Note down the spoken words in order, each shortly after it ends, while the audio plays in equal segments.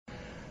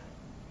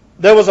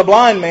There was a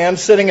blind man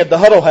sitting at the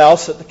Huddle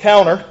House at the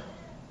counter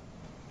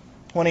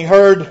when he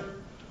heard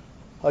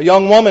a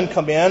young woman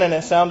come in, and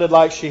it sounded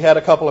like she had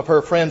a couple of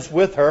her friends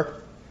with her.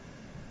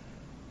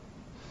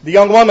 The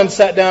young woman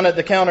sat down at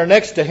the counter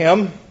next to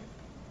him.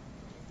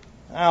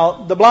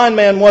 Now, the blind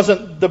man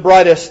wasn't the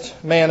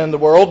brightest man in the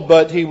world,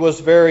 but he was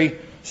very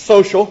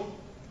social.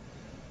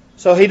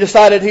 So he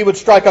decided he would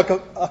strike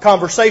a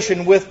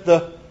conversation with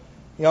the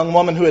young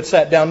woman who had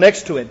sat down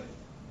next to him.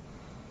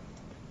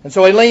 And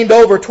so he leaned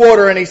over toward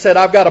her and he said,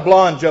 "I've got a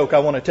blonde joke I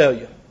want to tell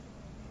you."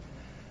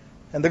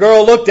 And the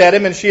girl looked at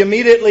him and she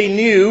immediately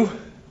knew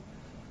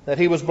that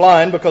he was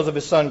blind because of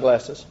his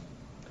sunglasses.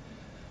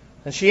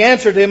 And she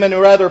answered him in a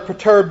rather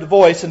perturbed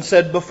voice and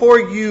said, "Before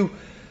you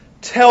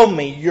tell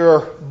me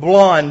your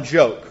blonde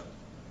joke,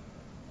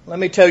 let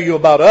me tell you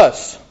about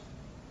us.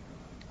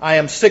 I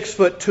am 6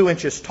 foot 2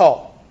 inches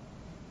tall.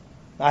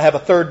 I have a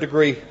 3rd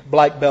degree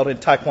black belt in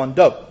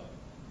Taekwondo.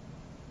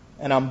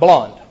 And I'm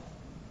blonde.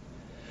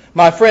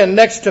 My friend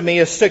next to me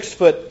is 6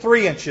 foot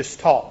 3 inches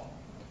tall.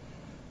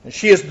 And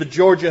she is the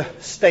Georgia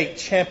State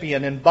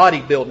champion in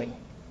bodybuilding.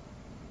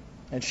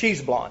 And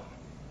she's blonde.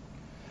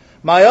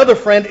 My other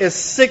friend is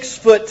 6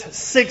 foot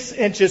 6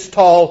 inches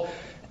tall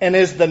and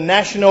is the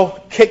national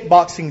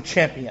kickboxing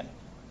champion.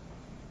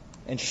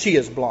 And she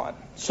is blonde.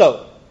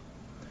 So,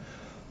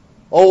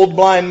 old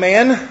blind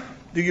man,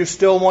 do you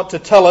still want to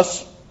tell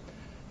us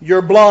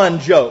your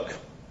blonde joke?"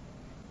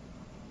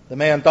 The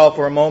man thought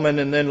for a moment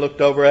and then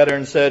looked over at her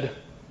and said,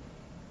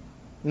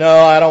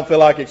 "No, I don't feel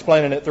like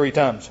explaining it 3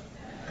 times.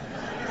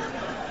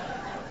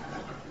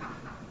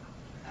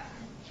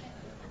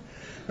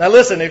 Now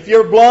listen, if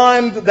you're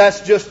blind,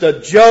 that's just a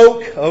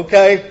joke,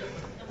 okay?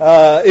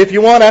 If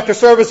you want, after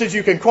services,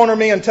 you can corner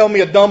me and tell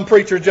me a dumb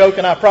preacher joke,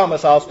 and I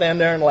promise I'll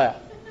stand there and laugh.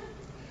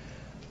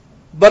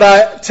 But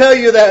I tell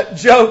you that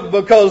joke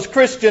because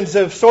Christians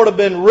have sort of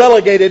been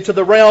relegated to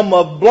the realm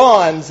of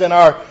blondes in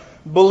our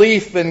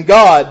belief in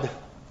God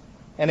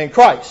and in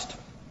Christ.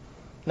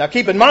 Now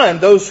keep in mind,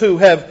 those who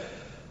have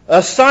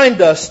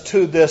assigned us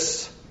to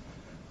this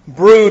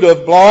brood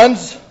of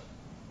blondes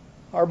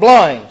are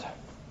blind.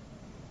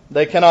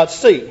 They cannot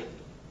see.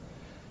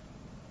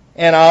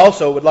 And I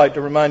also would like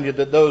to remind you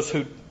that those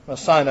who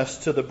assign us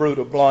to the brood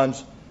of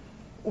blondes,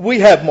 we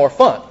have more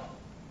fun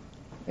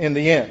in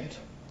the end.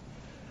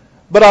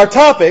 But our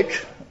topic,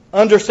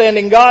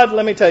 understanding God,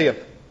 let me tell you,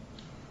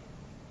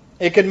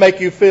 it can make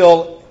you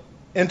feel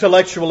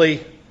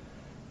intellectually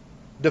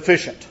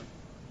deficient.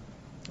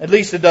 At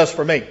least it does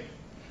for me.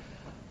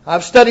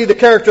 I've studied the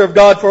character of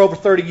God for over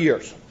 30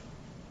 years.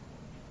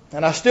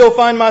 And I still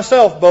find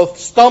myself both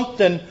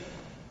stumped and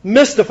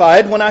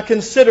mystified when I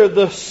consider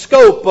the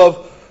scope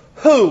of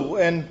who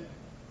and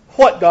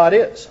what God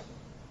is.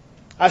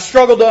 I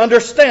struggle to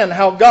understand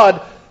how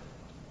God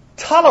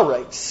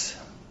tolerates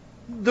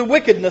the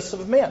wickedness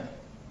of men.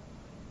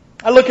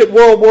 I look at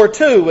World War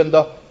II and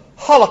the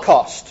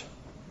Holocaust,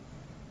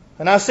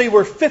 and I see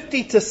where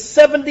 50 to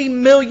 70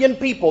 million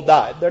people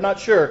died. They're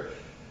not sure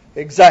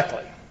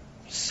exactly.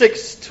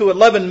 6 to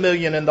 11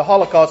 million in the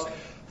Holocaust,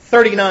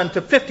 39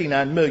 to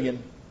 59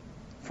 million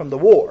from the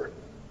war.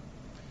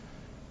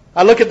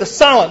 I look at the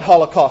silent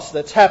Holocaust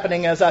that's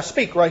happening as I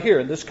speak right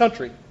here in this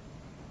country.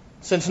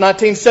 Since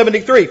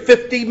 1973,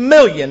 50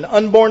 million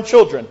unborn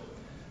children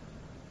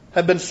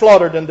have been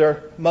slaughtered in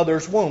their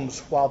mother's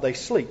wombs while they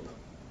sleep.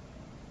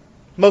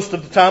 Most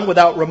of the time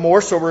without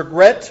remorse or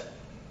regret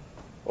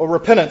or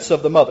repentance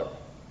of the mother.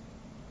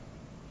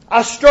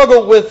 I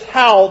struggle with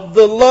how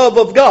the love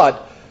of God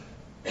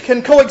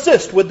can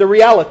coexist with the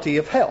reality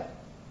of hell.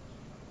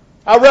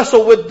 I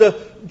wrestle with the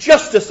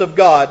justice of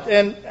God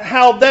and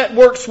how that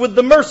works with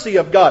the mercy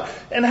of God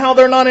and how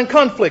they're not in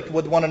conflict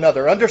with one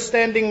another.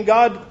 Understanding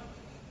God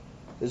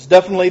is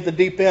definitely the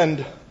deep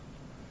end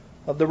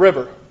of the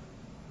river.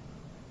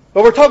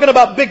 But we're talking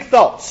about big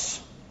thoughts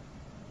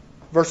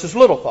versus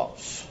little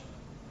thoughts.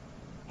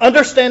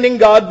 Understanding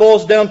God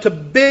boils down to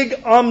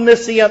big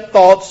omniscient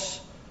thoughts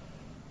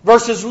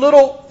versus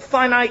little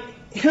finite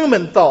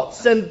human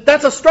thoughts. And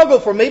that's a struggle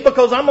for me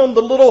because I'm on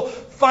the little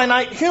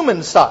finite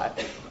human side.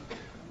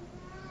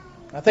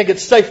 I think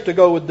it's safe to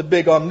go with the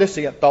big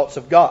omniscient thoughts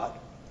of God.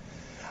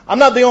 I'm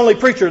not the only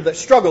preacher that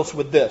struggles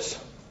with this.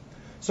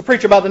 It's a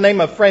preacher by the name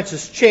of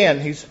Francis Chan.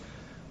 He's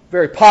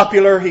very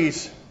popular.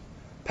 He's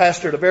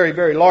pastored a very,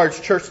 very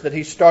large church that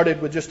he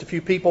started with just a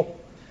few people.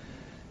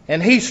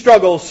 And he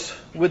struggles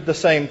with the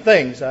same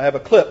things. I have a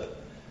clip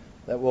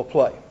that we'll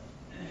play.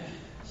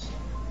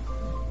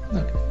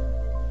 Look,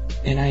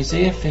 in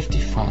Isaiah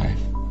 55,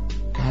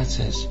 God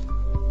says,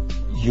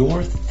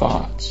 "Your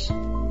thoughts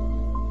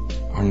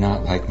are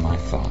not like my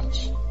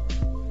thoughts,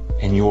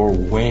 and your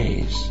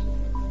ways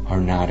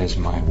are not as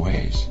my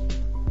ways."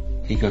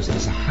 He goes,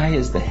 as high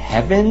as the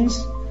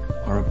heavens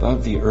are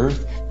above the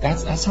earth,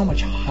 that's how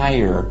much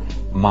higher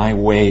my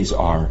ways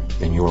are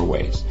than your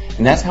ways.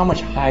 And that's how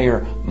much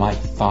higher my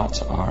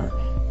thoughts are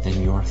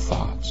than your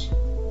thoughts.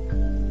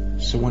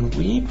 So when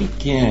we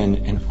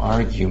begin an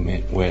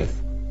argument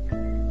with,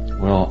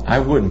 well, I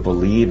wouldn't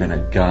believe in a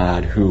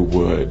God who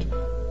would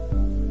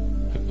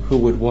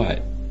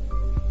what?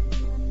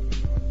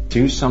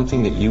 do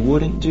something that you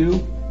wouldn't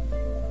do?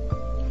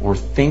 Or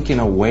think in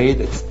a way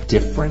that's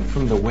different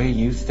from the way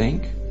you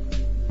think?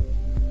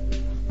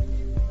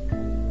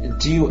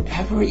 Do you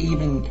ever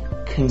even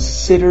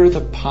consider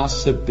the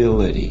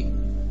possibility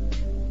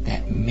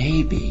that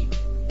maybe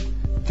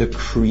the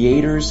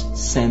Creator's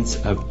sense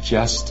of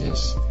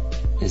justice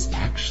is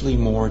actually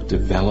more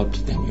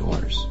developed than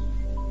yours?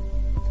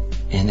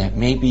 And that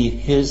maybe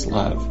His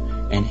love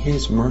and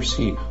His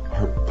mercy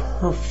are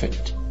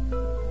perfect,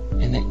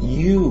 and that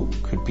you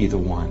could be the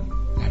one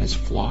that is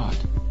flawed.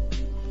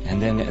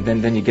 And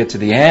then you get to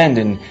the end,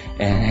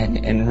 and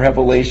in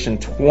Revelation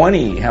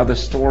 20, how the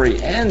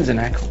story ends, and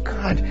I go,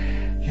 God,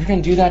 you're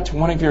going to do that to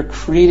one of your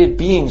created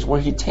beings,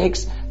 where He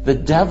takes the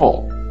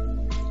devil.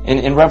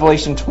 In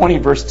Revelation 20,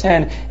 verse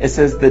 10, it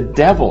says, the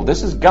devil,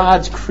 this is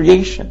God's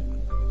creation,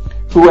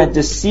 who had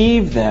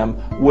deceived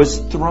them, was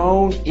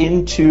thrown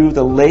into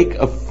the lake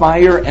of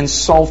fire and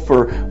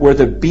sulfur, where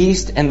the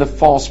beast and the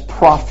false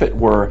prophet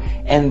were,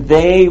 and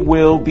they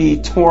will be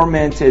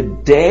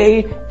tormented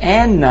day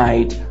and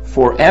night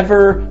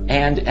forever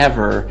and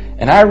ever.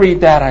 And I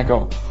read that, I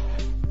go,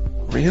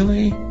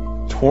 really?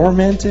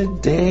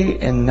 Tormented day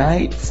and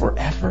night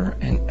forever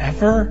and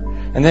ever?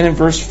 And then in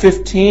verse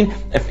 15,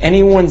 if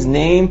anyone's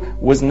name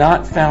was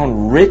not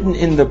found written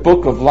in the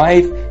book of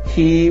life,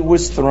 he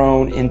was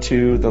thrown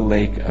into the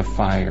lake of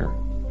fire.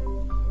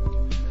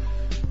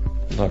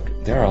 Look,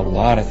 there are a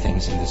lot of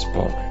things in this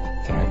book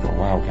that I go,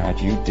 wow,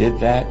 God, you did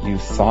that, you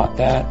thought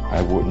that,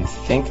 I wouldn't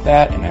think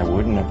that, and I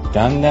wouldn't have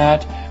done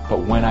that.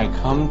 But when I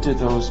come to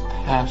those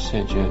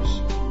passages,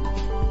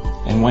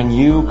 and when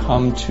you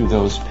come to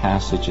those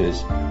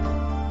passages,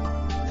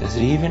 does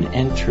it even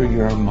enter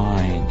your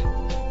mind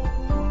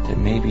that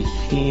maybe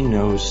He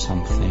knows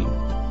something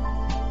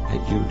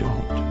that you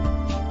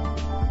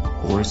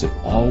don't? Or is it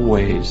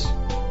always,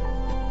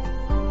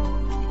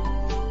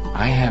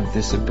 I have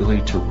this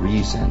ability to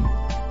reason,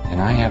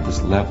 and I have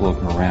this level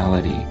of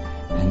morality,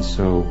 and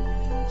so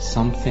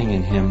something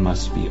in Him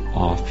must be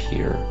off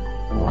here,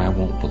 or I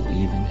won't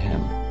believe in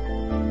Him?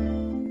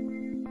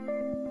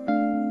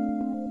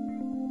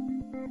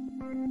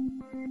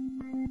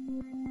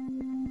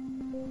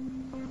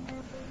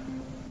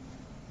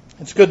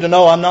 It's good to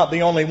know I'm not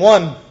the only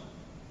one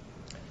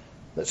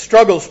that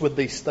struggles with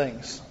these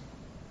things.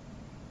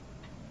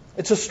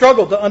 It's a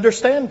struggle to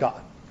understand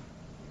God.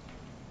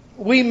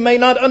 We may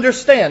not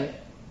understand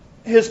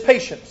His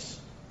patience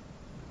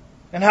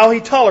and how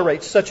He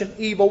tolerates such an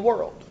evil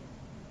world.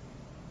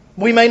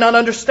 We may not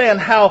understand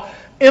how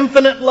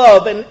infinite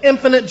love and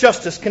infinite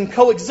justice can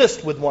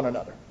coexist with one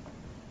another.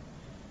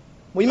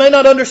 We may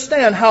not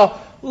understand how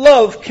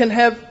love can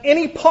have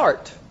any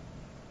part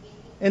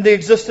in the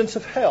existence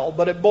of hell,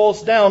 but it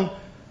boils down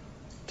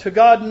to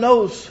God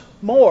knows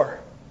more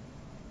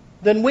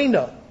than we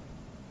know.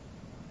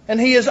 And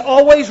He is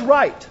always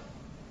right.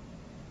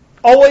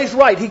 Always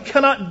right. He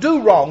cannot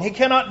do wrong. He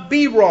cannot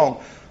be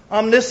wrong.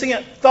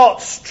 Omniscient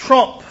thoughts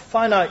trump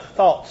finite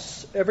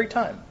thoughts every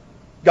time.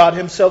 God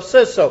Himself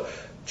says so.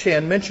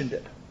 Chan mentioned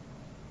it.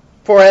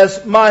 For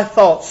as my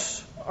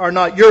thoughts are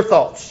not your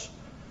thoughts,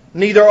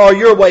 neither are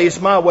your ways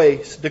my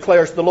ways,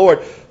 declares the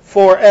Lord.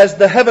 For as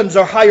the heavens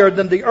are higher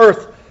than the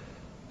earth,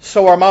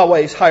 so are my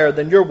ways higher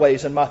than your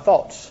ways, and my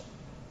thoughts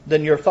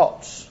than your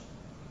thoughts.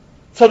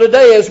 So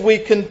today, as we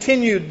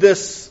continue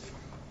this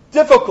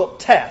difficult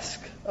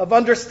task of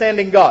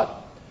understanding God,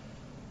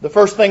 the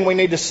first thing we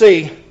need to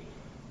see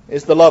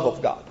is the love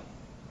of God.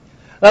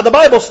 Now, the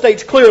Bible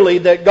states clearly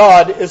that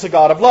God is a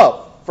God of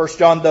love. 1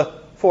 John, the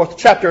 4th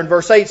chapter, and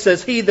verse 8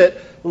 says, He that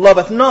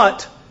loveth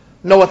not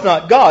knoweth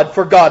not God,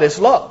 for God is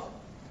love.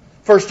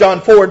 1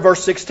 John 4 and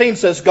verse 16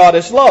 says, God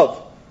is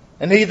love,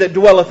 and he that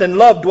dwelleth in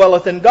love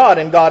dwelleth in God,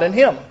 and God in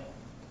him.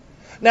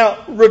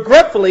 Now,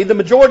 regretfully, the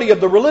majority of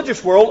the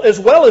religious world, as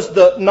well as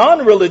the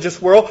non-religious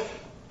world,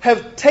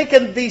 have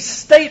taken these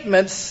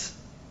statements,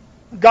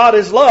 God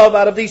is love,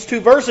 out of these two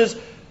verses,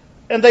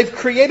 and they've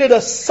created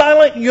a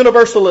silent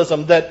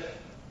universalism that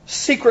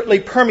secretly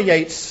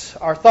permeates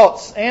our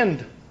thoughts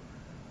and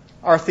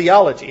our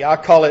theology. I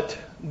call it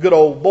good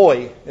old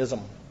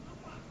boyism.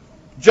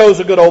 Joe's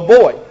a good old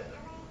boy.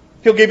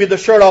 He'll give you the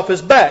shirt off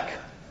his back.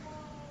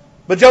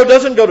 But Joe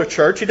doesn't go to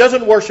church. He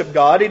doesn't worship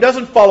God. He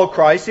doesn't follow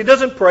Christ. He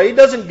doesn't pray. He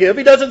doesn't give.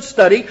 He doesn't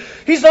study.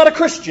 He's not a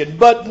Christian.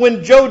 But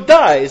when Joe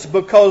dies,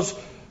 because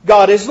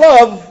God is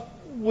love,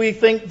 we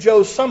think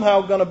Joe's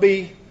somehow going to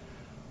be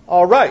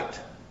all right.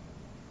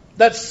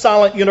 That's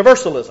silent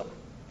universalism.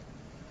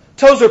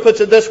 Tozer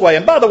puts it this way.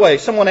 And by the way,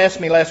 someone asked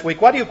me last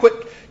week, why do you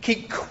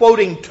keep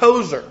quoting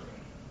Tozer?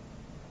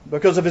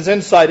 Because of his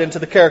insight into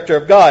the character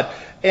of God.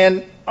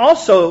 And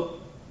also,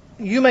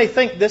 you may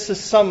think this is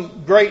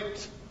some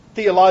great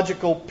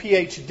theological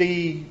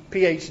PhD.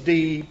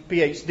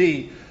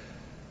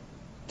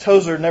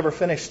 Tozer never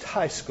finished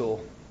high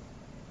school.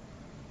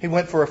 He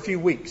went for a few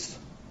weeks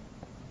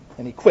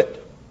and he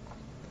quit.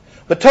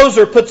 But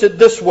Tozer puts it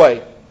this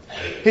way.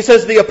 He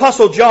says, the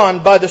Apostle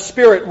John by the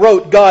Spirit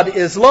wrote, God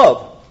is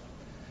love.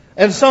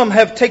 And some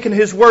have taken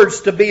his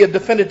words to be a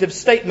definitive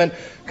statement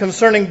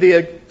concerning the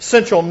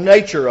essential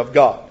nature of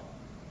God.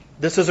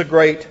 This is a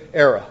great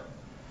era.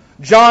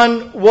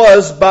 John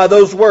was, by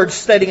those words,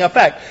 stating a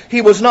fact.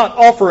 He was not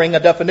offering a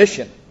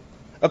definition.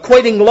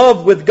 Equating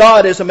love with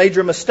God is a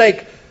major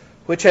mistake,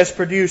 which has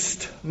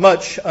produced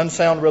much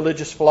unsound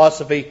religious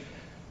philosophy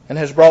and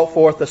has brought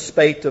forth a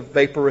spate of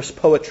vaporous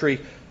poetry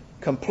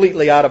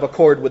completely out of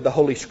accord with the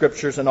Holy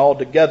Scriptures and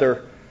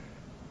altogether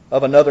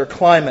of another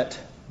climate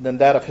than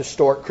that of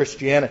historic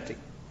Christianity.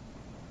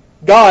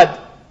 God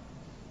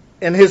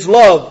and His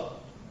love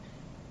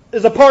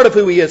is a part of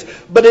who He is,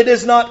 but it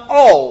is not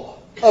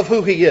all of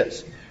who He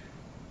is.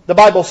 The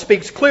Bible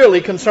speaks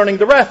clearly concerning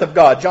the wrath of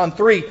God. John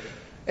 3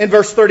 in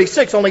verse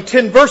 36, only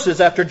 10 verses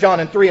after John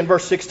in 3 and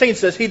verse 16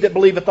 says, He that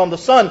believeth on the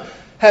Son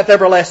hath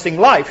everlasting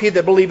life. He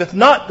that believeth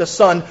not the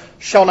Son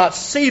shall not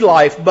see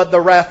life, but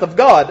the wrath of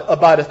God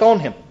abideth on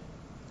him.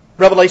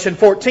 Revelation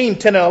 14,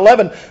 10 and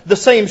 11, the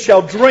same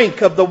shall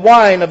drink of the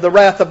wine of the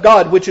wrath of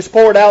God, which is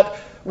poured out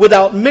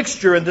without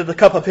mixture into the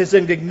cup of His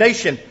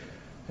indignation.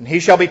 And he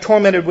shall be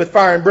tormented with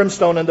fire and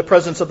brimstone in the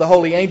presence of the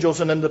holy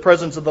angels and in the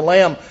presence of the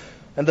Lamb.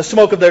 And the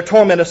smoke of their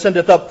torment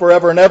ascendeth up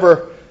forever and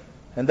ever,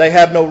 and they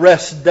have no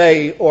rest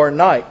day or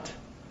night.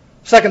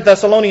 2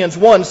 Thessalonians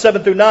 1,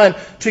 7 through 9,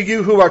 to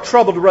you who are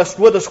troubled, rest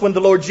with us when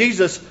the Lord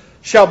Jesus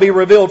shall be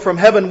revealed from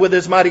heaven with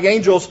His mighty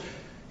angels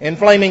in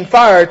flaming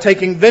fire,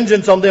 taking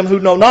vengeance on them who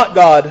know not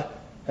God,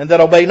 and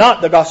that obey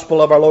not the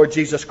gospel of our Lord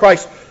Jesus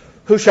Christ,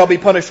 who shall be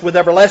punished with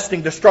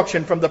everlasting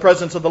destruction from the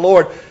presence of the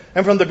Lord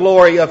and from the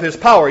glory of His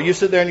power. You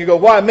sit there and you go,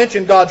 why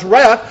mention God's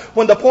wrath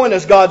when the point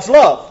is God's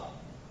love?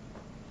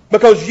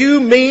 Because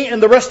you, me,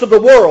 and the rest of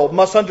the world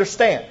must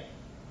understand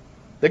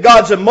that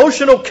God's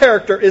emotional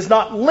character is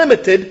not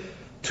limited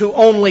to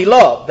only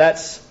love.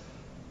 That's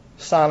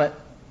silent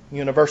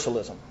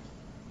universalism.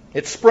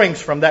 It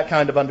springs from that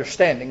kind of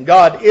understanding.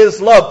 God is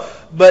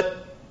love,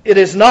 but it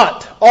is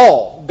not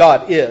all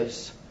God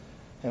is.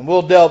 And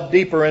we'll delve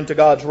deeper into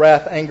God's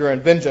wrath, anger,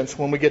 and vengeance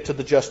when we get to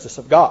the justice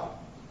of God.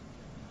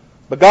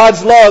 But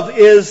God's love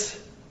is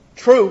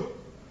true.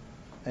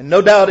 And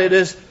no doubt it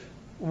is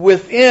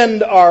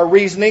within our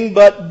reasoning,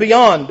 but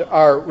beyond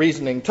our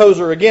reasoning.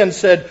 Tozer again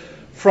said,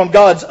 from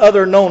God's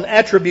other known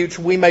attributes,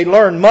 we may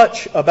learn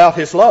much about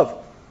His love.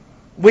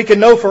 We can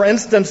know, for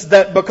instance,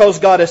 that because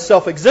God is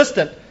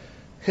self-existent,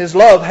 His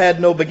love had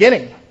no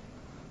beginning.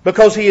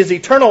 Because He is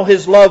eternal,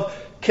 His love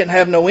can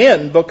have no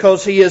end.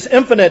 Because He is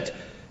infinite,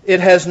 it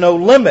has no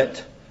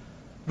limit.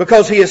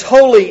 Because He is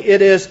holy,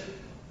 it is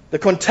the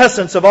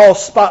quintessence of all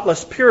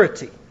spotless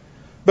purity.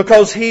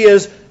 Because He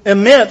is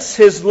immense,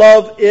 His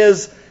love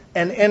is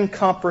an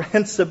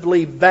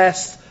incomprehensibly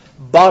vast,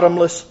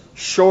 bottomless,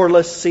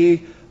 shoreless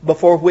sea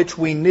before which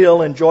we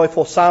kneel in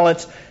joyful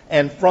silence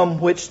and from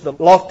which the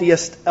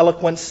loftiest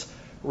eloquence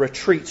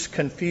retreats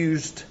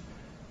confused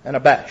and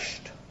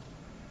abashed.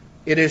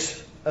 It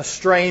is a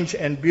strange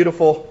and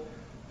beautiful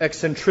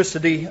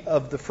eccentricity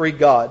of the free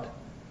God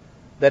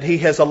that He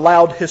has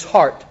allowed His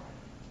heart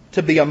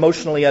to be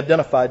emotionally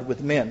identified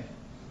with men.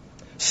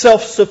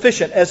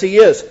 Self-sufficient as He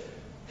is,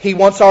 He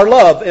wants our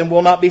love and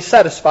will not be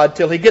satisfied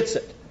till He gets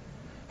it.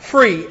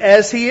 Free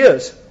as He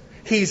is,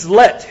 He's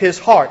let His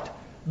heart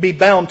be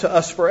bound to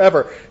us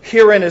forever.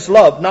 Herein is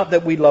love, not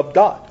that we loved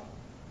God,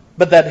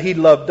 but that He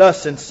loved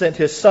us and sent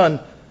His Son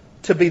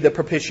to be the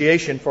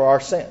propitiation for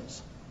our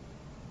sins.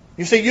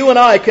 You see, you and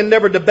I can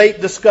never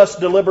debate, discuss,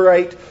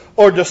 deliberate,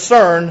 or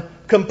discern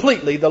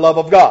completely the love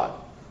of God.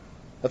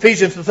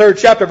 Ephesians, the 3rd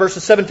chapter,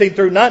 verses 17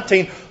 through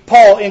 19,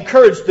 Paul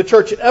encouraged the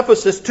church at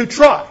Ephesus to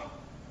try.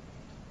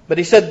 But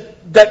he said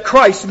that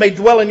Christ may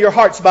dwell in your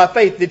hearts by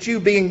faith, that you,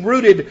 being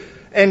rooted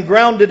and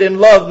grounded in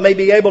love, may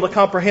be able to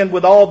comprehend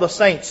with all the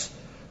saints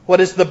what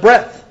is the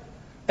breadth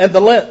and the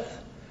length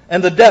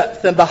and the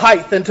depth and the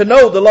height, and to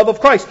know the love of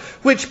Christ,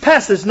 which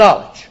passes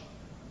knowledge,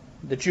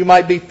 that you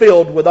might be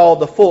filled with all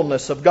the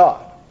fullness of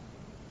God.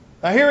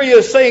 Now here he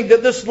is saying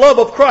that this love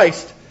of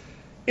Christ,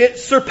 it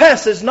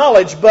surpasses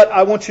knowledge, but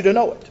I want you to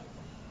know it.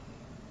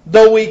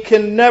 Though we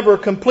can never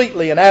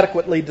completely and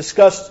adequately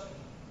discuss,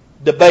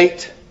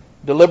 debate,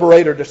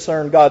 deliberate, or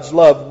discern God's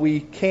love,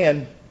 we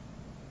can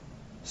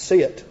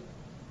see it.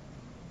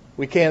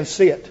 We can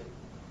see it.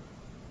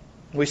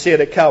 We see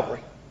it at Calvary.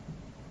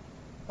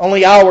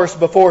 Only hours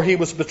before He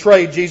was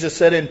betrayed, Jesus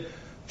said in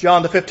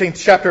John the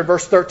 15th chapter,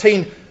 verse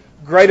 13,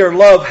 greater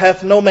love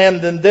hath no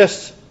man than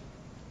this,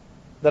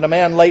 that a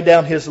man lay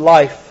down his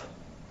life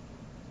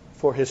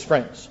for his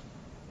friends.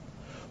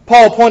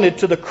 Paul pointed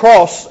to the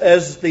cross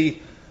as the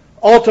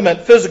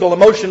ultimate physical,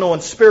 emotional,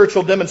 and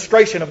spiritual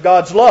demonstration of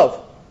God's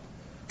love.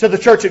 To the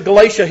church at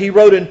Galatia, he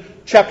wrote in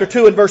chapter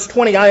 2 and verse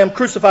 20, I am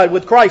crucified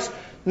with Christ.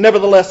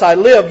 Nevertheless I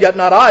live, yet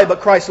not I,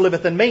 but Christ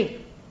liveth in me.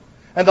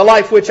 And the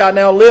life which I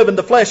now live in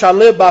the flesh, I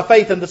live by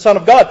faith in the Son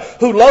of God,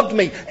 who loved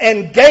me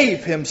and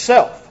gave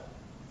Himself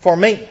for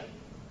me.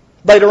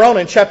 Later on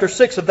in chapter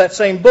 6 of that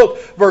same book,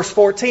 verse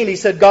 14, he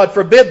said, God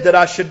forbid that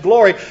I should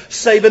glory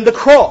save in the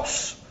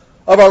cross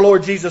of our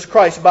Lord Jesus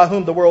Christ, by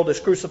whom the world is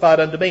crucified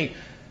unto me,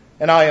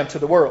 and I unto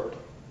the world.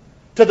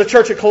 To the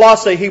church at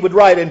Colossae, he would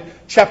write in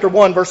chapter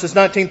 1, verses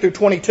 19 through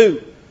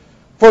 22,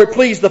 for it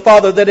pleased the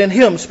Father that in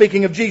Him,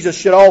 speaking of Jesus,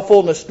 should all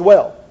fullness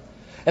dwell,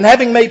 And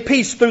having made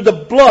peace through the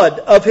blood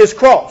of his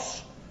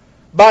cross,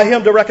 by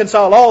him to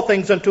reconcile all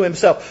things unto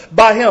himself.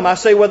 By him, I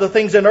say, whether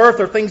things in earth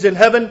or things in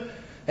heaven.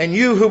 And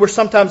you who were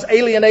sometimes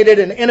alienated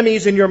and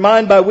enemies in your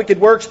mind by wicked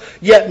works,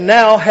 yet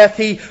now hath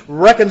he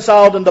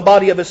reconciled in the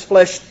body of his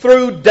flesh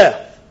through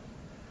death,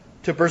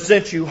 to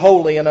present you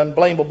holy and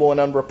unblameable and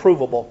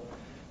unreprovable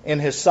in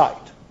his sight.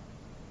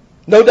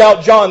 No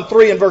doubt John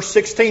 3 and verse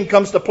 16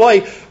 comes to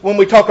play when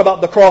we talk about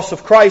the cross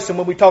of Christ and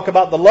when we talk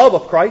about the love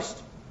of Christ.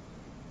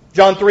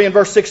 John 3 and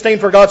verse 16,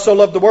 for God so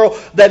loved the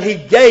world that he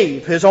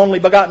gave his only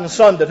begotten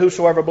Son, that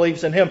whosoever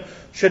believes in him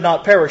should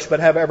not perish but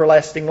have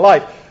everlasting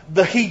life.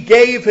 He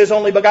gave his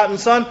only begotten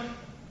Son.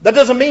 That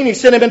doesn't mean he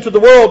sent him into the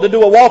world to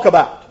do a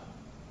walkabout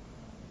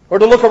or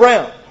to look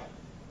around.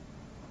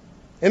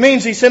 It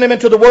means he sent him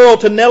into the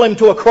world to nail him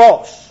to a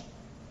cross.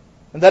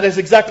 And that is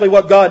exactly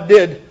what God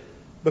did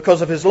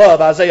because of his love.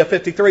 Isaiah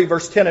 53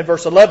 verse 10 and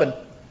verse 11.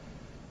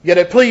 Yet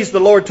it pleased the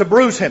Lord to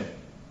bruise him.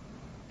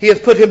 He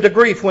hath put him to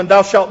grief. When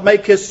thou shalt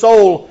make his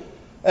soul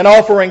an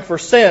offering for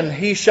sin,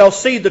 he shall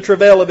see the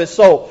travail of his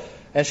soul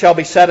and shall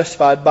be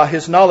satisfied. By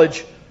his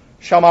knowledge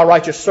shall my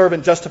righteous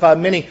servant justify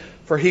many,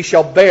 for he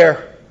shall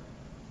bear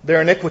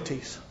their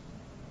iniquities.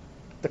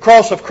 The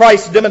cross of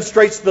Christ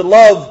demonstrates the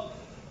love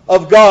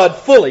of God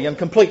fully and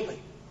completely.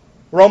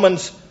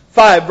 Romans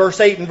 5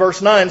 verse 8 and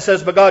verse 9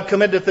 says, but God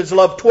commendeth his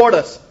love toward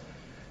us,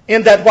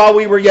 in that while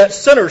we were yet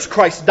sinners,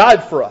 Christ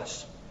died for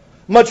us.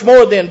 Much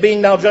more then,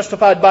 being now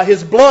justified by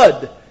his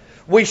blood,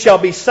 we shall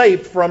be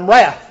saved from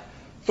wrath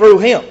through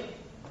him.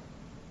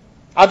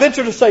 I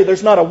venture to say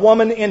there's not a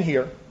woman in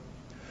here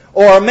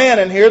or a man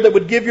in here that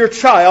would give your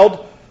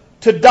child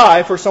to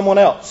die for someone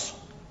else.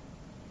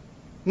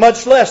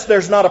 Much less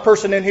there's not a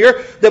person in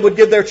here that would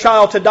give their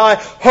child to die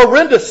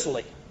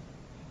horrendously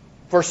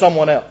for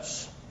someone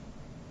else.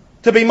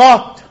 To be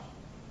mocked,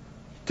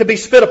 to be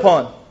spit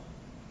upon,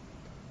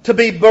 to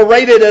be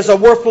berated as a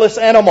worthless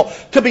animal,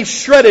 to be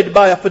shredded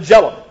by a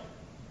flagellum,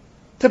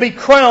 to be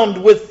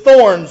crowned with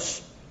thorns.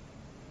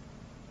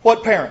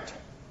 What parent?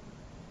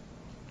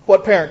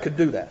 What parent could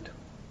do that?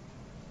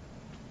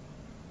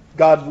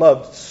 God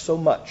loved so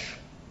much.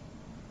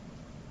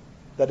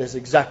 That is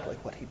exactly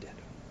what he did.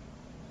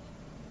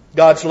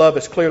 God's love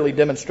is clearly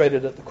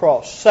demonstrated at the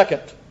cross.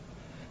 Second,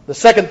 the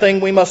second thing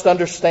we must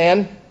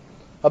understand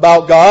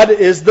about God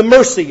is the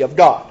mercy of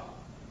God.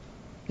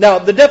 Now,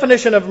 the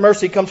definition of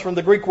mercy comes from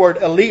the Greek word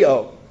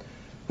eleo,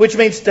 which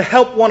means to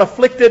help one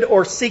afflicted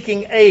or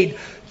seeking aid,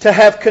 to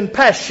have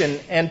compassion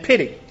and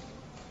pity.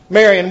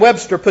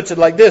 Merriam-Webster puts it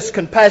like this: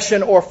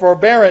 compassion or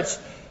forbearance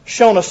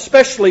shown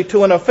especially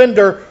to an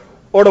offender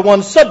or to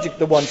one subject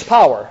to one's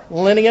power,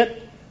 lenient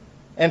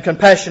and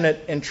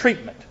compassionate in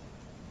treatment.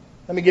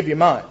 Let me give you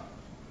mine.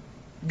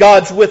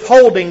 God's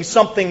withholding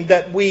something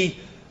that we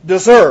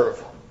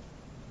deserve.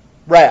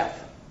 Wrath.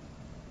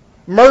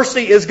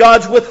 Mercy is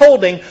God's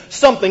withholding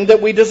something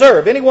that we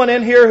deserve. Anyone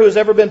in here who has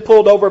ever been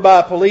pulled over by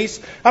a police?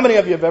 How many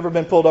of you have ever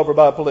been pulled over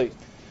by a police?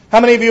 How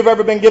many of you have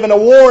ever been given a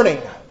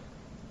warning?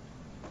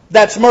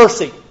 That's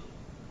mercy.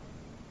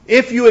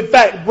 If you in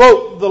fact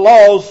broke the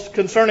laws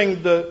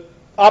concerning the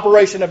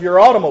operation of your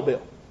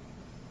automobile,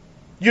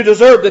 you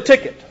deserved a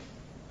ticket.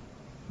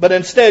 But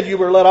instead you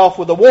were let off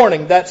with a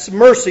warning. That's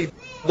mercy,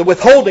 the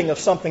withholding of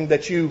something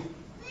that you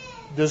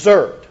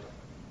deserved.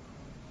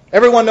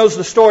 Everyone knows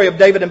the story of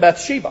David and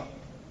Bathsheba.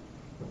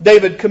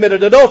 David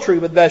committed adultery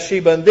with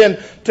Bathsheba, and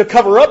then to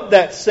cover up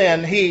that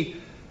sin, he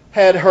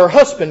had her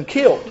husband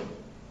killed.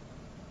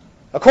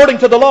 According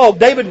to the law,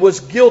 David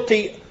was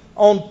guilty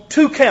on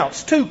 2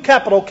 counts, 2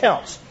 capital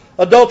counts,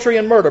 adultery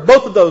and murder.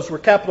 Both of those were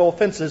capital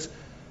offenses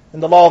in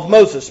the law of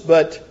Moses.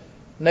 But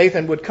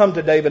Nathan would come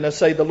to David and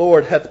say, the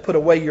Lord hath put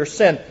away your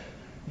sin.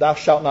 Thou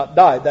shalt not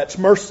die. That's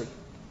mercy.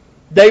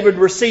 David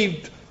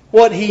received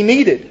what he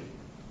needed,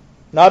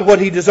 not what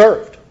he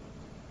deserved.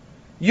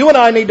 You and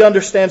I need to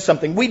understand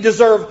something. We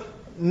deserve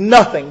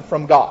nothing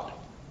from God.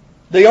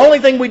 The only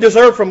thing we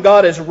deserve from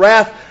God is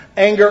wrath,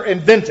 anger,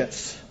 and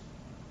vengeance.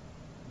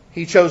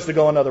 He chose to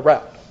go another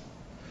route.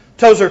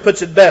 Tozer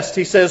puts it best.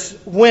 He says,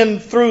 when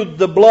through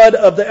the blood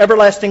of the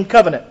everlasting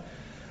covenant,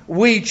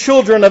 we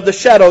children of the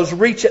shadows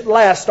reach at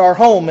last our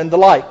home in the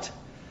light,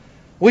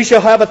 we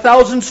shall have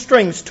 1,000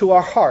 strings to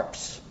our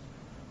harps,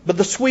 but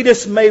the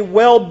sweetest may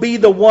well be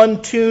the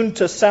one tuned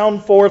to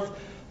sound forth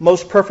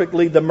most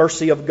perfectly the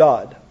mercy of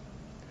God.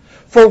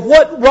 For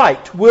what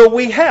right will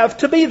we have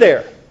to be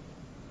there?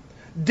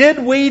 Did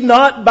we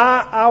not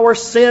by our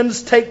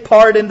sins take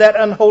part in that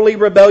unholy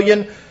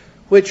rebellion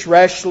which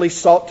rashly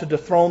sought to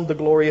dethrone the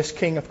glorious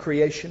King of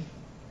creation?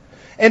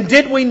 And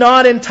did we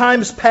not in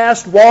times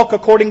past walk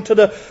according to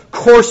the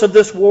course of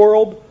this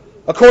world,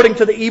 according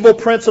to the evil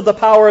prince of the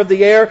power of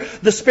the air,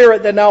 the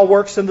spirit that now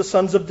works in the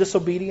sons of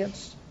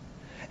disobedience?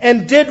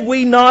 And did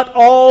we not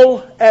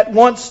all at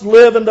once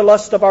live in the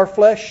lust of our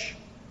flesh?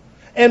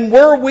 And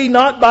were we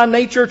not by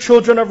nature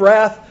children of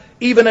wrath,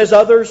 even as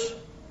others?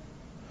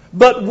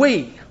 But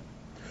we,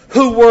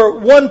 who were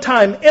one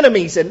time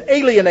enemies and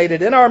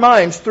alienated in our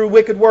minds through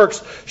wicked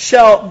works,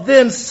 shall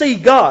then see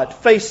God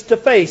face to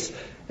face,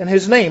 and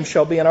His name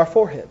shall be in our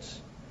foreheads.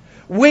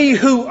 We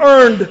who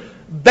earned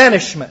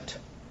banishment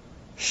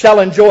shall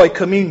enjoy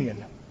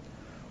communion.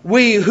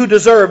 We who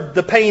deserved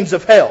the pains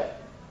of hell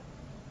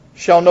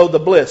shall know the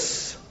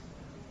bliss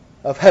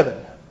of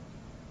heaven.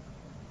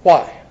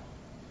 Why?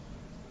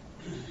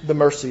 The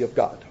mercy of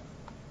God.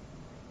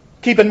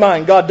 Keep in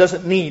mind, God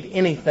doesn't need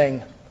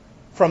anything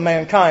from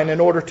mankind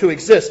in order to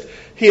exist.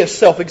 He is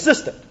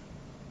self-existent.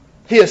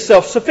 He is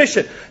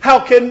self-sufficient. How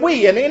can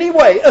we in any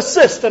way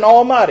assist an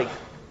almighty,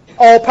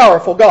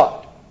 all-powerful God?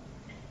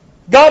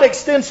 God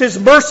extends His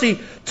mercy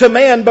to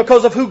man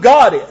because of who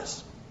God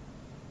is,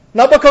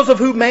 not because of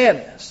who man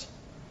is.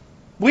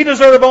 We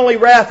deserve only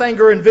wrath,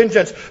 anger, and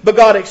vengeance, but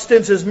God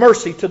extends His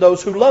mercy to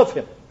those who love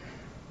Him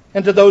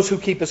and to those who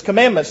keep His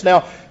commandments.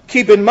 Now,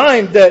 keep in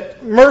mind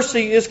that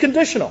mercy is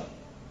conditional.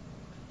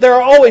 There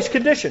are always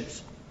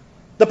conditions.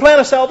 The plan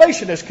of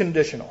salvation is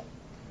conditional.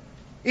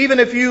 Even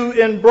if you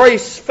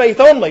embrace faith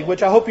only,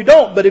 which I hope you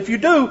don't, but if you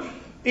do,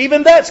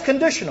 even that's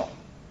conditional.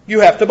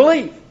 You have to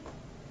believe.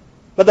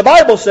 But the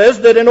Bible says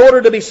that in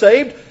order to be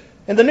saved,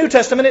 in the New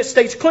Testament it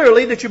states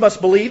clearly that you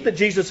must believe that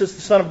Jesus is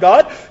the Son of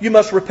God. You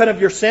must repent of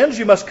your sins.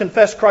 You must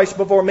confess Christ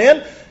before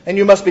men. And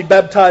you must be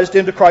baptized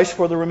into Christ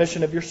for the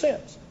remission of your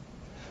sins.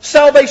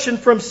 Salvation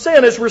from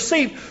sin is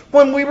received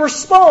when we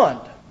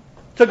respond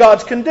to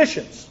God's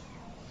conditions.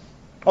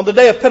 On the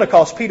day of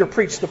Pentecost, Peter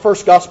preached the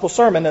first gospel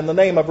sermon in the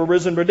name of a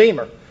risen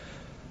Redeemer.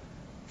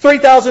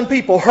 3,000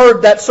 people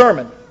heard that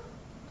sermon.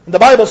 And the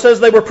Bible says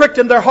they were pricked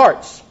in their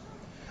hearts.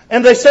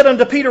 And they said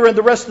unto Peter and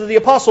the rest of the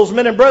apostles,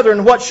 Men and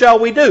brethren, what shall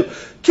we do?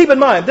 Keep in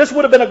mind, this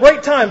would have been a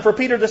great time for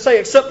Peter to say,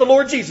 accept the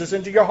Lord Jesus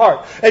into your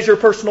heart as your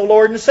personal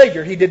Lord and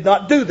Savior. He did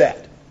not do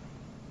that.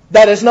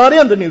 That is not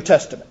in the New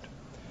Testament.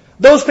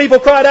 Those people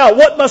cried out,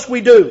 what must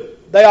we do?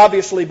 They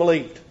obviously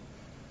believed.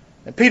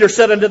 And Peter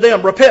said unto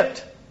them,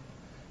 repent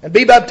and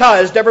be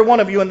baptized, every one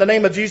of you, in the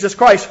name of Jesus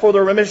Christ for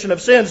the remission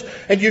of sins,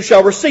 and you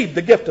shall receive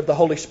the gift of the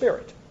Holy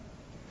Spirit.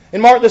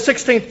 In Mark the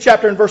 16th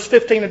chapter, in verse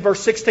 15 and verse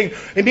 16,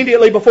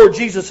 immediately before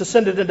Jesus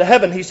ascended into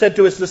heaven, He said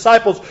to His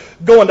disciples,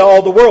 go into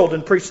all the world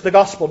and preach the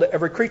gospel to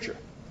every creature.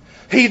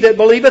 He that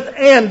believeth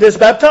and is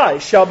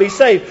baptized shall be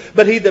saved,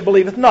 but he that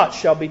believeth not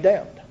shall be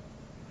damned.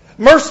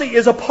 Mercy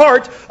is a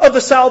part of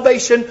the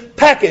salvation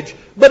package,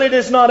 but it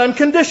is not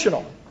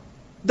unconditional.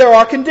 There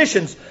are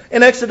conditions.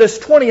 In Exodus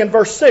 20 and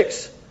verse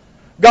 6,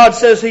 God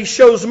says He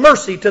shows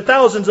mercy to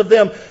thousands of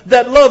them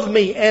that love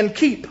Me and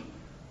keep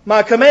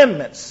My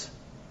commandments.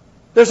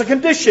 There's a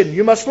condition.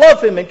 You must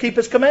love Him and keep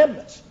His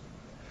commandments.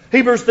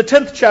 Hebrews the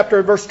 10th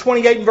chapter, verse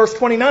 28 and verse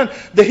 29,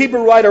 the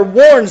Hebrew writer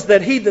warns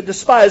that he that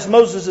despised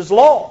Moses'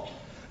 law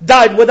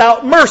died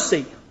without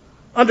mercy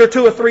under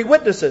 2 or 3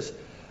 witnesses.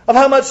 Of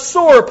how much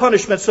sore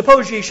punishment,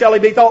 suppose ye, shall he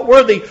be thought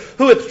worthy,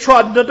 who hath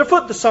trodden under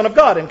foot the Son of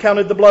God, and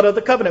counted the blood of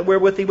the covenant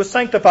wherewith he was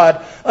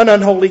sanctified an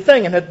unholy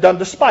thing, and hath done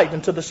despite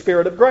unto the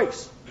Spirit of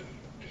grace.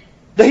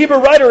 The Hebrew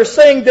writer is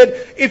saying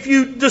that if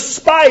you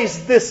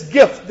despise this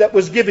gift that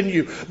was given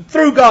you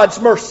through God's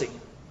mercy,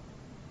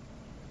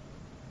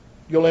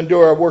 you'll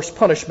endure a worse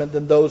punishment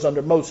than those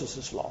under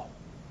Moses' law.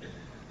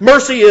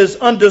 Mercy is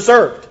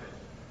undeserved,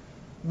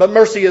 but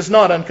mercy is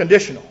not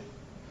unconditional.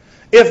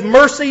 If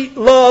mercy,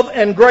 love,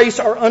 and grace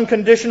are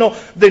unconditional,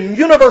 then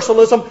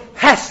universalism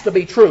has to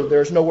be true.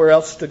 There's nowhere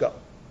else to go.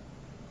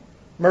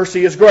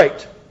 Mercy is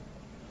great,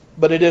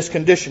 but it is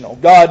conditional.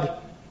 God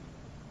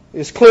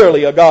is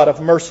clearly a God of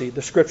mercy.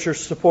 The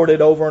Scriptures support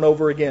it over and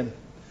over again.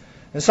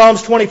 In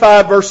Psalms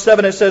 25, verse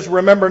 7, it says,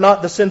 remember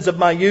not the sins of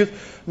my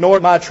youth,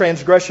 nor my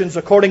transgressions.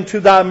 According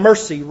to thy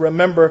mercy,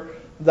 remember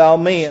thou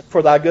me,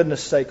 for thy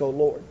goodness' sake, O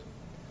Lord.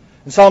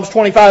 In Psalms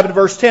 25 and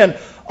verse 10,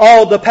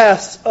 all the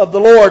paths of the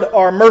Lord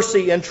are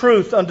mercy and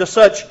truth unto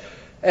such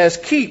as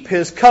keep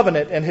His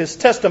covenant and His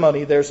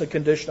testimony. There's a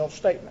conditional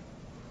statement.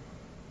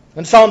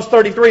 In Psalms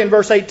 33 and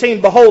verse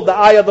 18, behold, the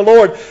eye of the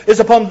Lord is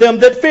upon them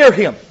that fear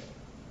Him,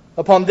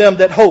 upon them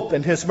that hope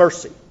in His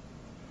mercy.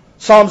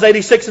 Psalms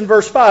 86 and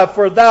verse 5,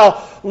 for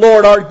thou,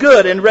 Lord, art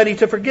good and ready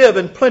to forgive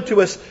and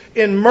plenteous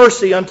in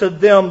mercy unto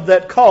them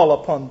that call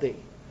upon thee.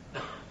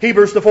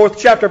 Hebrews the 4th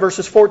chapter,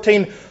 verses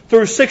 14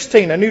 through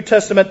 16, a New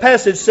Testament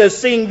passage says,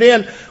 seeing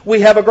then we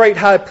have a great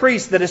high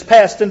priest that is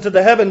passed into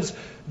the heavens,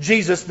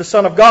 Jesus the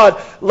Son of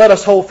God, let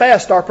us hold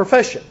fast our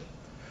profession.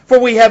 For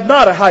we have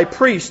not a high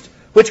priest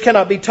which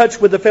cannot be touched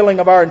with the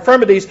feeling of our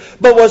infirmities,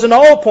 but was in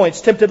all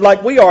points tempted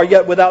like we are,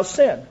 yet without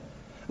sin.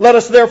 Let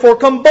us therefore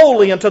come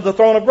boldly unto the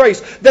throne of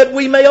grace, that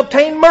we may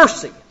obtain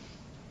mercy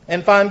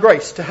and find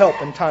grace to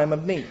help in time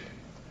of need.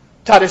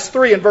 Titus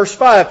 3 and verse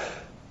 5,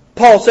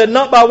 Paul said,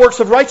 not by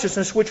works of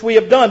righteousness which we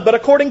have done, but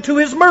according to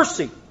His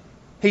mercy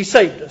He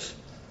saved us,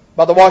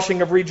 by the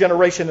washing of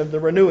regeneration and the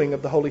renewing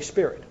of the Holy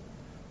Spirit.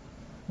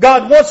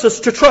 God wants us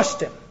to trust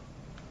Him.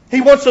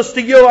 He wants us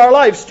to yield our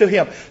lives to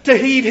Him, to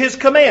heed His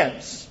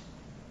commands.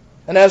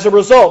 And as a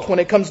result, when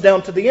it comes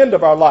down to the end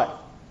of our life,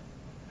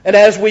 and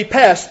as we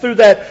pass through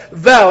that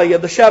valley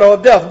of the shadow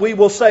of death, we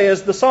will say,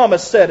 as the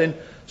psalmist said in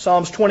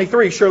Psalms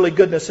 23, surely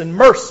goodness and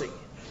mercy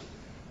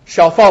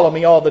shall follow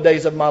me all the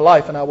days of my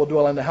life, and I will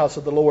dwell in the house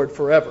of the Lord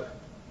forever.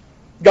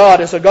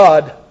 God is a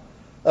God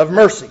of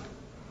mercy.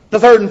 The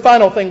third and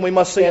final thing we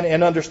must see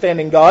in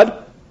understanding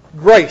God,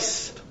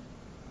 grace.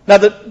 Now,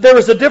 there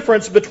is a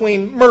difference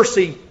between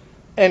mercy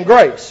and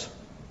grace.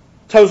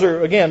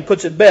 Tozer, again,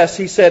 puts it best.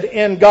 He said,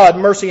 in God,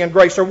 mercy and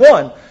grace are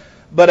one.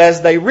 But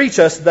as they reach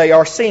us, they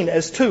are seen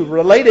as two,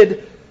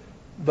 related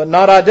but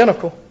not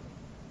identical.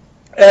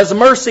 As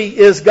mercy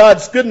is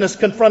God's goodness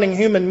confronting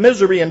human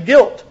misery and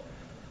guilt,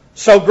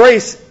 so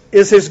grace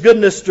is His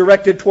goodness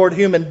directed toward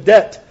human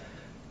debt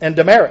and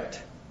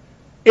demerit.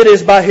 It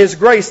is by His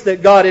grace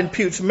that God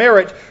imputes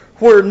merit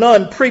where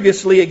none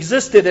previously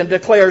existed and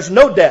declares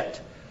no debt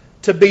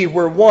to be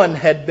where one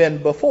had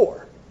been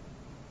before.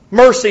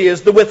 Mercy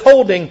is the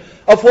withholding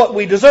of what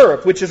we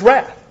deserve, which is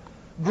wrath.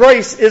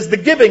 Grace is the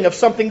giving of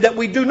something that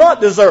we do not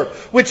deserve,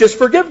 which is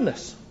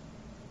forgiveness.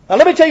 Now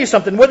let me tell you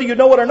something, whether you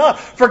know it or not,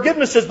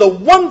 forgiveness is the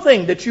one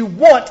thing that you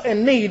want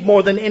and need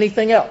more than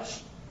anything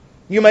else.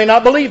 You may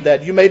not believe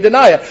that, you may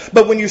deny it,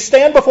 but when you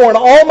stand before an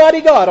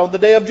almighty God on the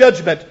day of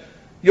judgment,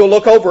 you'll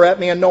look over at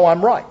me and know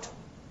I'm right.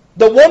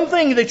 The one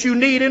thing that you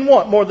need and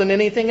want more than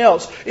anything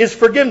else is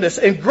forgiveness,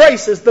 and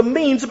grace is the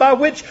means by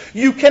which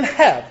you can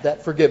have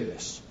that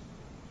forgiveness.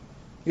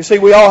 You see,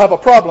 we all have a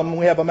problem when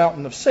we have a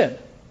mountain of sin.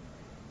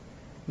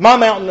 My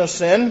mountain of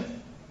sin,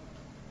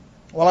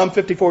 well, I'm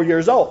 54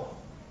 years old.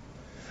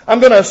 I'm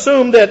going to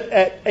assume that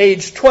at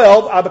age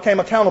 12, I became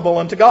accountable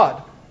unto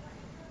God.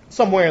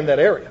 Somewhere in that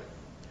area.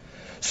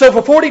 So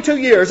for 42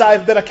 years,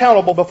 I've been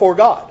accountable before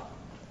God.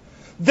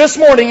 This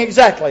morning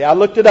exactly, I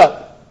looked it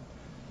up.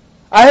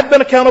 I have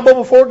been accountable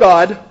before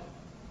God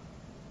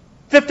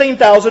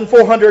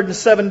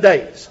 15,407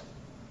 days.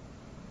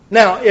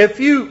 Now, if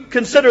you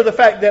consider the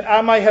fact that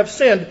I might have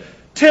sinned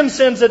 10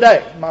 sins a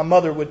day, my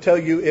mother would tell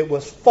you it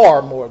was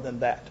far more than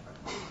that.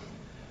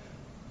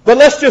 But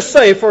let's just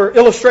say, for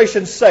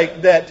illustration's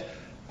sake, that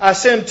I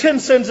sin 10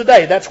 sins a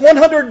day. That's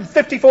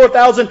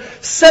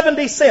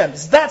 154,070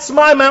 sins. That's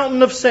my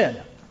mountain of sin.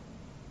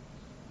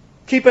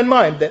 Keep in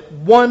mind that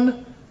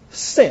one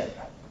sin,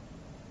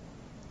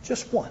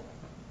 just one,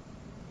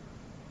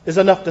 is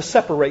enough to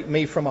separate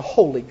me from a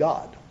holy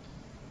God.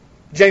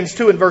 James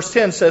 2 and verse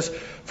 10 says,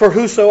 for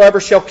whosoever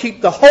shall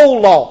keep the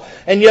whole law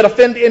and yet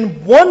offend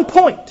in one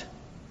point,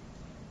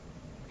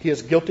 he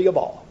is guilty of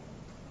all.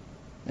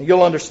 And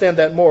you'll understand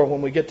that more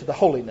when we get to the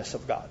holiness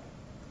of God.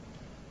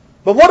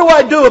 But what do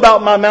I do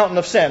about my mountain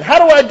of sin?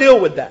 How do I deal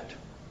with that?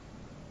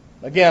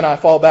 Again, I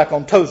fall back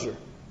on Tozer.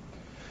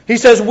 He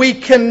says, we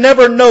can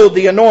never know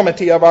the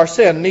enormity of our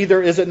sin,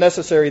 neither is it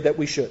necessary that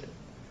we should.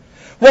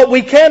 What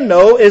we can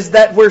know is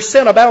that where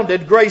sin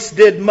abounded, grace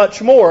did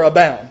much more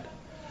abound.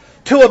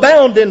 To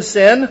abound in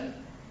sin,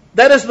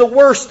 that is the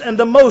worst and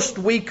the most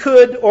we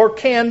could or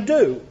can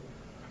do.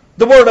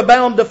 The word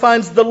abound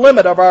defines the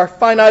limit of our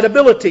finite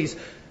abilities.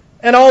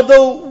 And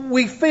although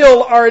we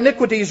feel our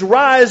iniquities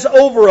rise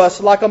over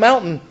us like a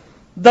mountain,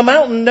 the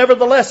mountain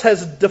nevertheless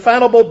has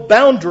definable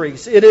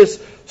boundaries. It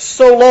is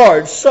so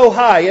large, so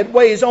high, it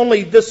weighs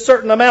only this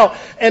certain amount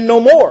and no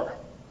more.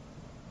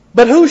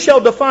 But who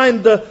shall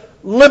define the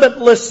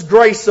limitless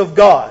grace of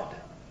God?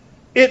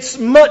 It's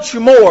much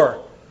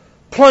more,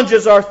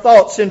 plunges our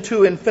thoughts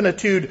into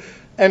infinitude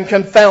and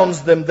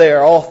confounds them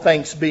there. All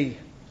thanks be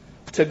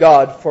to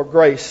God for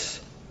grace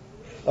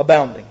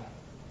abounding.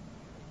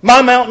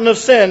 My mountain of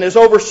sin is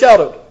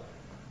overshadowed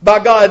by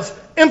God's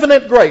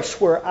infinite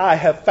grace where I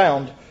have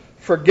found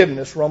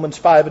forgiveness. Romans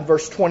 5 and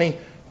verse 20,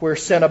 where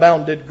sin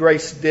abounded,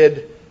 grace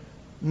did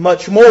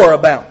much more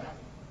abound.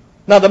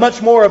 Now the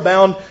much more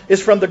abound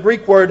is from the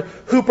Greek word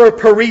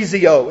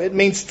hyperperizio. It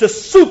means to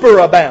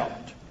superabound,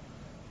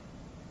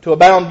 to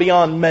abound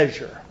beyond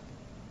measure.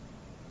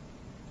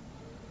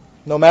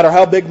 No matter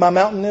how big my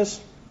mountain is,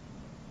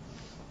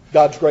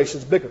 God's grace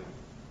is bigger.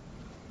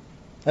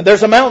 And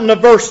there's a mountain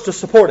of verse to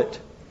support it.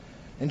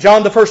 In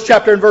John the 1st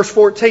chapter and verse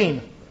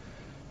 14,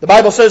 the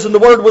Bible says, and the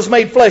Word was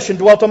made flesh and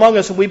dwelt among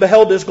us, and we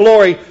beheld His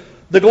glory,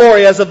 the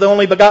glory as of the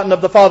only begotten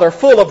of the Father,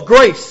 full of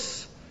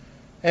grace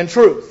and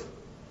truth.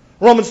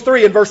 Romans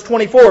 3 and verse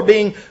 24,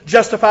 being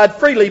justified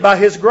freely by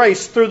His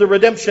grace through the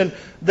redemption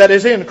that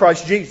is in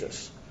Christ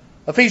Jesus.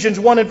 Ephesians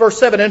 1 and verse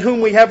 7, in whom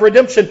we have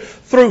redemption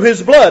through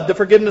His blood, the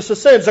forgiveness of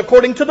sins,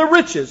 according to the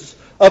riches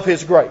of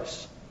His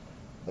grace.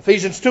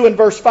 Ephesians 2 and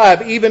verse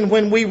 5, even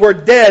when we were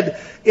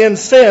dead in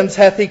sins,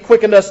 hath He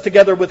quickened us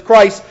together with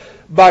Christ.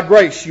 By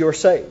grace you are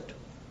saved.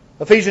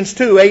 Ephesians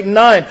 2, 8 and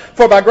 9,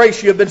 for by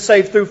grace you have been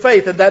saved through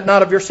faith, and that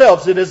not of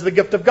yourselves. It is the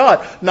gift of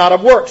God, not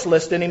of works,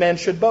 lest any man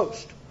should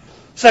boast.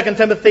 2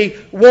 Timothy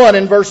 1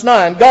 and verse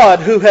 9, God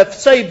who hath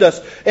saved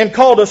us and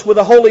called us with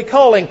a holy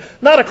calling,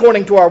 not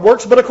according to our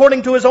works, but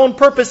according to His own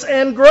purpose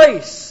and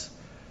grace,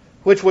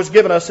 which was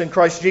given us in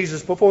Christ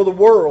Jesus before the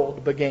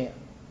world began.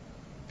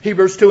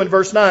 Hebrews 2 and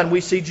verse 9,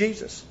 we see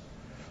Jesus,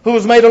 who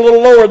was made a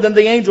little lower than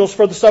the angels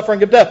for the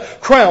suffering of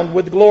death, crowned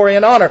with glory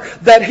and honor,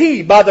 that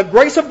He, by the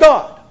grace of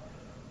God,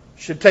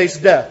 should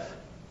taste death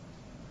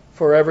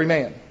for every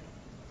man.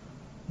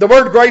 The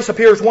word grace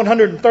appears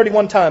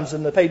 131 times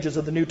in the pages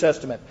of the New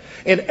Testament.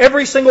 In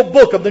every single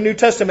book of the New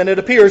Testament it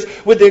appears,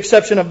 with the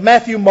exception of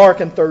Matthew,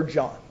 Mark, and 3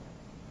 John.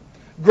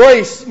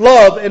 Grace,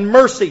 love, and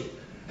mercy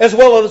as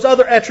well as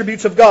other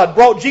attributes of God,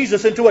 brought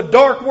Jesus into a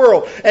dark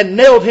world and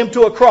nailed Him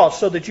to a cross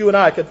so that you and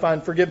I could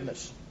find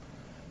forgiveness.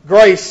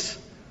 Grace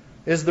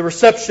is the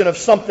reception of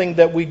something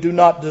that we do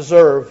not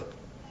deserve,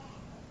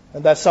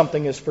 and that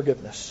something is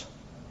forgiveness.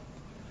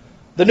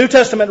 The New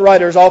Testament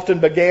writers often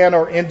began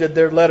or ended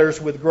their letters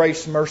with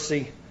grace,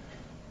 mercy,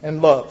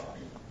 and love.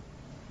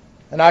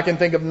 And I can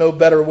think of no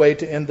better way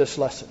to end this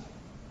lesson.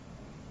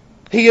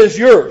 He is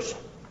yours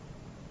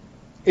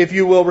if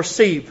you will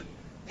receive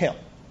Him.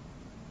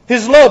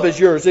 His love is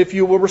yours if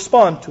you will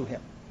respond to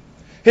Him.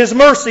 His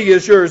mercy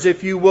is yours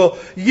if you will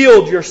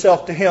yield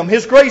yourself to Him.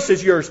 His grace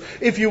is yours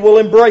if you will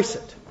embrace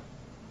it.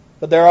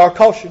 But there are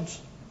cautions.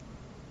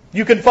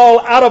 You can fall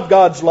out of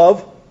God's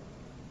love.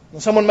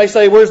 And someone may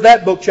say, where's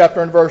that book,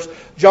 chapter, and verse?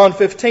 John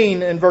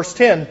 15 and verse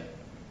 10.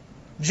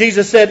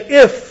 Jesus said,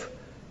 if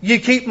ye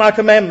keep my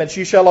commandments,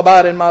 ye shall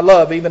abide in my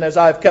love, even as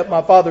I have kept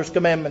my Father's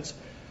commandments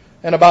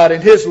and abide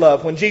in His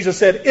love. When Jesus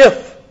said,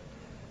 if,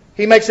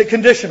 He makes it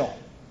conditional.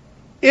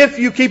 If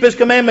you keep His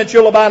commandments,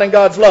 you'll abide in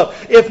God's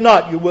love. If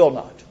not, you will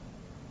not.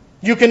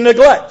 You can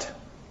neglect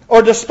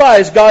or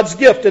despise God's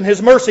gift, and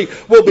His mercy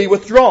will be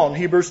withdrawn.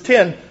 Hebrews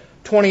 10,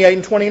 28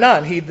 and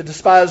 29. He that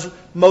despised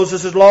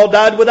Moses' law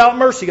died without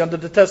mercy under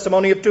the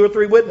testimony of 2 or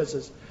 3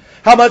 witnesses.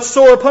 How much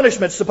sore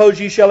punishment suppose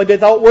ye shall be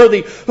thought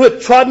worthy, who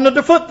had trodden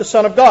under foot the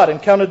Son of God,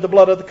 and counted the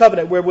blood of the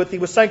covenant wherewith He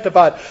was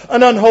sanctified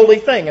an unholy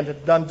thing, and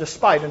had done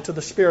despite unto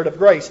the Spirit of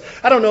grace.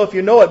 I don't know if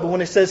you know it, but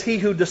when it says he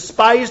who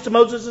despised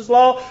Moses'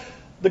 law,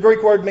 the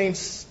Greek word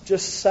means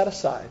just set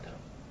aside.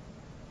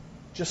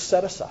 Just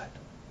set aside.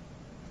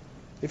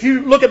 If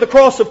you look at the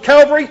cross of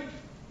Calvary,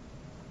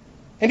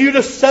 and you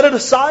just set it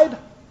aside,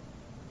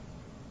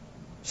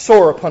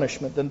 sorer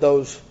punishment than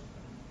those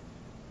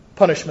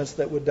punishments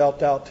that were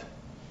dealt out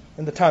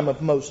in the time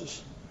of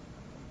Moses.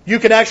 You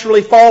can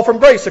actually fall from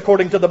grace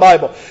according to the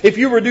Bible. If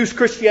you reduce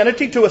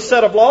Christianity to a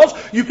set of laws,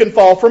 you can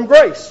fall from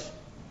grace.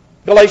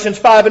 Galatians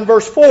 5 and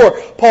verse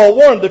 4, Paul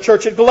warned the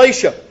church at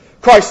Galatia,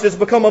 Christ has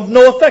become of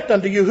no effect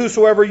unto you,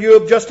 whosoever you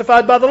have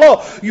justified by the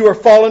law. You are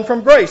fallen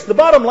from grace. The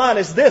bottom line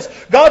is this.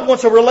 God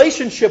wants a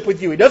relationship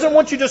with you. He doesn't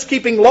want you just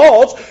keeping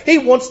laws. He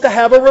wants to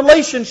have a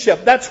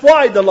relationship. That's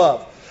why the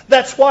love.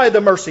 That's why the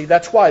mercy.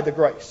 That's why the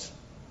grace.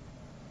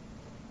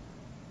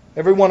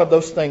 Every one of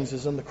those things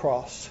is in the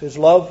cross. His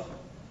love,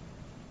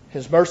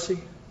 His mercy,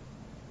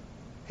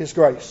 His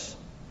grace.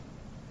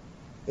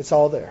 It's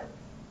all there.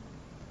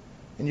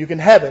 And you can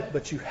have it,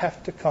 but you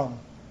have to come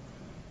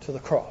to the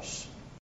cross.